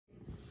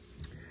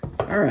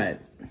All right.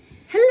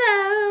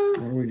 Hello.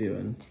 What are we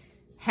doing?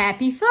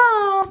 Happy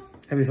fall.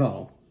 Happy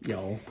fall,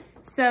 y'all.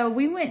 So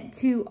we went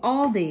to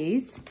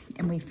ALDIe's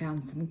and we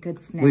found some good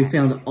snacks. We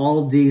found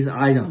ALDIe's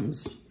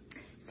Items.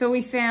 So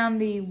we found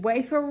the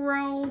wafer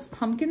rolls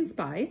pumpkin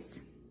spice,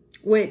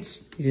 which...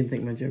 You didn't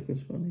think my joke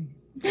was funny?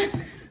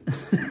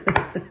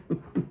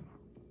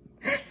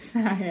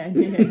 Sorry, I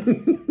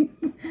did.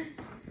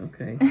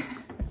 Okay.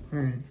 All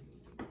right.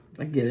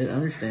 I get it. I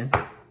understand.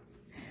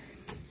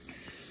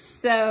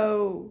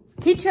 So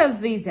he chose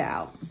these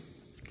out.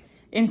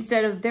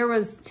 Instead of, there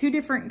was two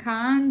different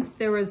kinds.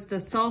 There was the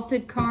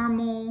salted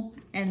caramel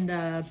and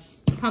the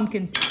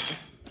pumpkin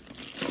spice,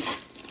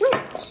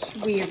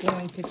 which we are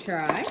going to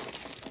try.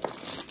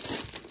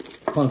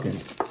 Pumpkin.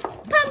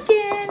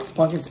 Pumpkin.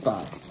 Pumpkin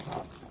spice.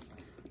 Oh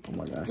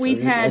my gosh.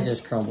 It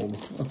just crumbled.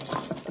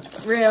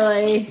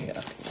 Really?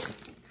 Yeah.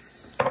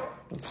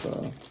 Let's,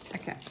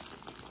 Okay.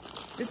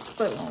 Just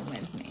split one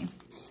with me.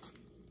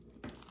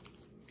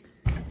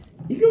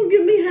 You gonna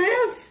give me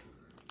half?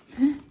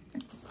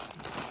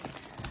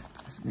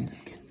 This means I'm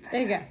getting fat.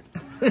 There you go.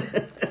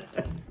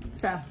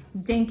 So,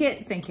 dink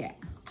it, sink it.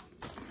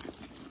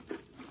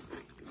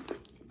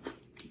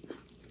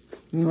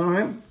 All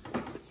right.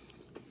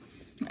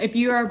 If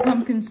you are a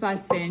pumpkin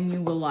spice fan,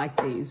 you will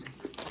like these.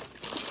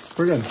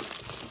 Pretty good.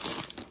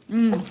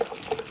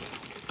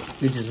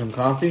 Get you some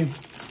coffee.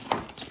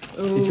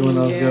 Ooh, Get you one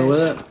of those to go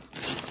with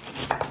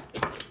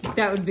it.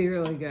 That would be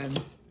really good.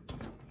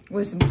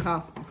 With some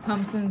coffee.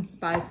 Pumpkin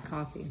spice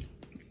coffee.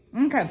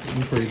 Okay.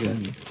 Pretty good.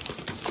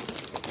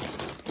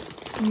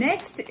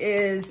 Next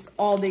is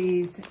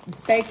ALDIe's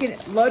bacon,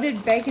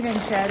 loaded bacon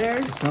and cheddar.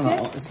 It's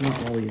not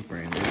ALDIe's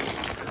brand. I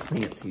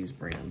think it's his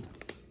brand.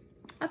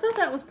 I thought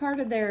that was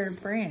part of their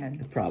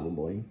brand.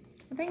 Probably.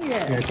 I think it is.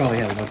 Yeah, they probably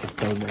have a bunch of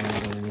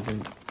co-brands or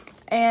anything.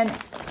 And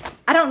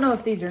I don't know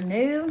if these are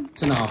new.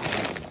 It's an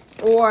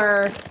offer.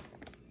 Or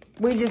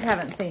we just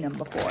haven't seen them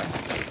before.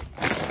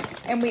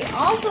 And we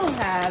also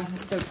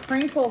have the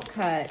crinkle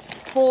cut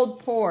pulled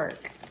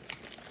pork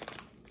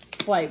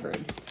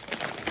flavored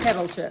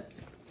kettle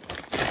chips.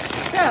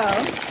 So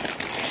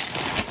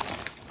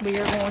we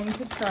are going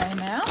to try them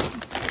out.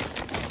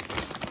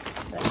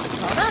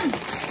 Let's all done.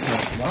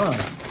 Oh, come on.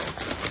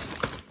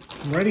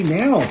 I'm ready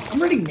now. I'm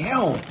ready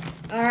now.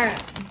 All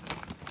right.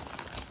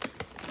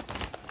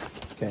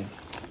 Okay.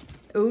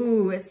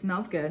 Ooh, it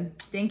smells good.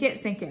 Dink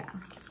it, sink it.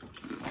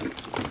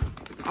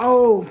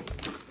 Oh.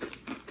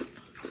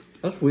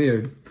 That's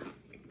weird.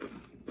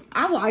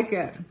 I like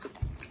it.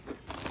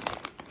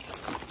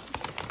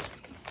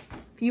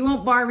 If you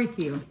want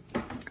barbecue.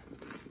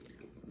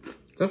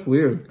 That's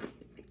weird.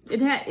 It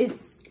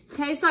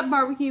tastes like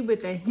barbecue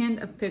with a hint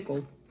of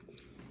pickle.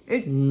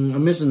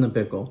 I'm missing the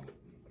pickle.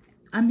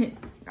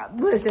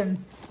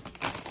 Listen.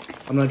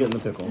 I'm not getting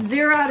the pickle.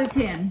 0 out of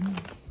 10.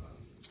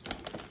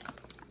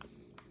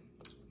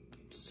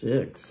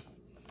 6.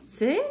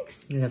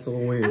 6? Yeah, it's a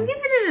little weird. I'm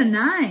giving it a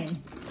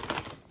 9.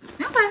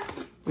 Okay.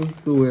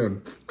 It's too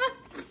weird.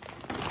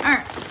 All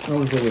right. That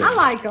was so weird. I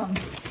like them.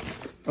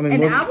 I mean,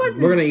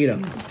 we're gonna eat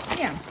them.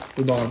 Yeah.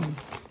 We bought them.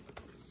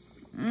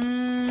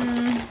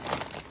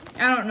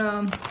 I don't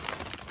know.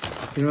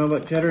 You know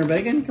about cheddar and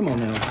bacon? Come on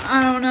now.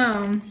 I don't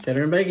know.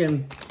 Cheddar and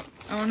bacon.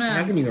 I don't know.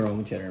 How can you go wrong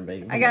with cheddar and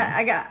bacon?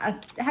 I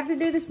have to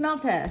do the smell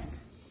test.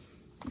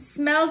 It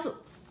smells.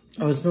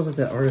 Oh, it smells like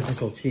that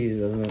artificial cheese,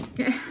 doesn't it?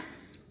 Yeah.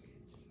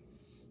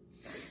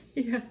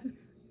 Yeah.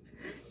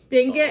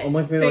 Dink it.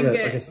 Almost made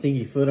like a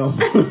stinky foot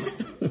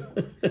almost.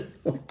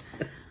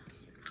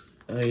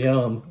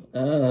 Yum.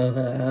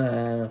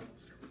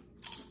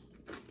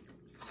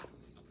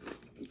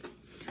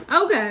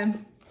 Okay.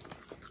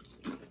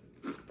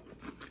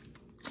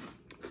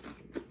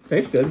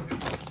 Tastes good.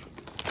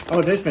 Oh,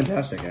 it tastes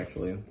fantastic,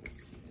 actually.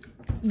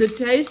 The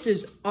taste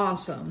is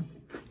awesome.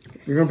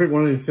 You're gonna pick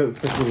one of these chips.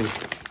 Pick these.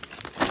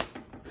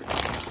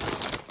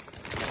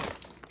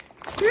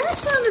 You're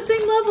actually on the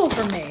same level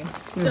for me.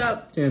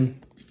 So 10.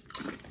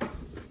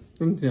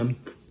 10.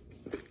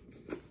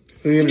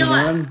 So you give me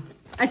 9?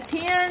 A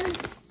 10,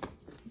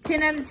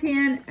 10 out of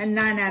 10, and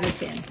 9 out of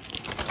 10.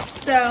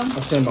 So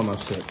I'll stand by my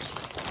 6.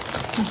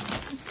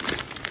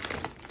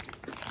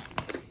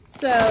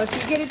 So if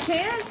you get a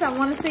chance, I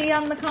want to see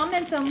on the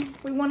comments.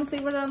 We want to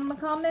see what on the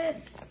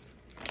comments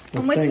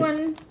on which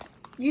one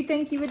you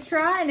think you would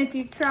try, and if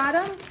you've tried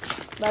them,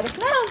 let us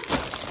know.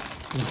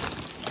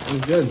 It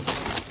was good.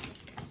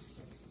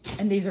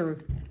 And these are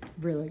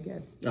really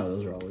good. Oh,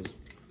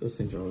 those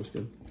things are always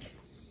good.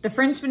 The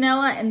French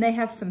vanilla, and they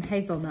have some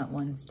hazelnut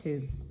ones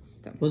too.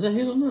 So. Was that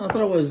hazelnut? I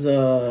thought it was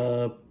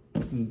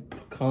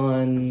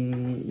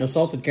pecan, no,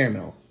 salted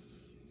caramel.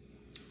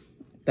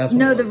 That's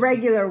no, the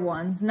regular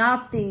ones,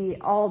 not the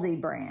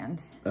Aldi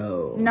brand.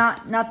 Oh.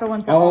 Not the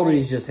ones that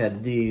Aldi's just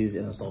had these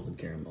in a salted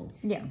caramel.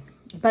 Yeah.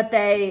 But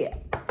I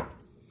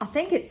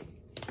think it's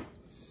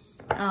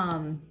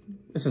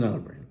It's another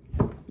brand.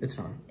 It's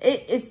fine.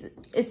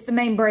 It's the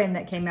main brand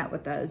that came out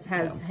with those.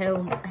 Has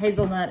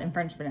hazelnut and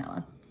French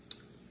vanilla.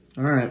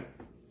 All right.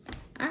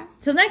 All right.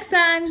 Till next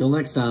time. Till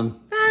next time.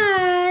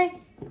 Bye.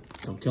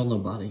 Don't kill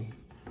nobody.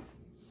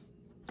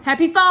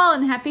 Happy fall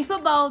and happy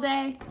football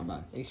day.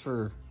 Bye-bye. Thanks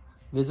for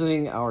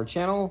visiting our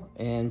channel,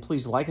 and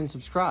please like and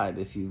subscribe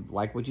if you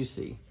like what you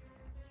see.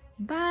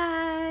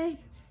 Bye.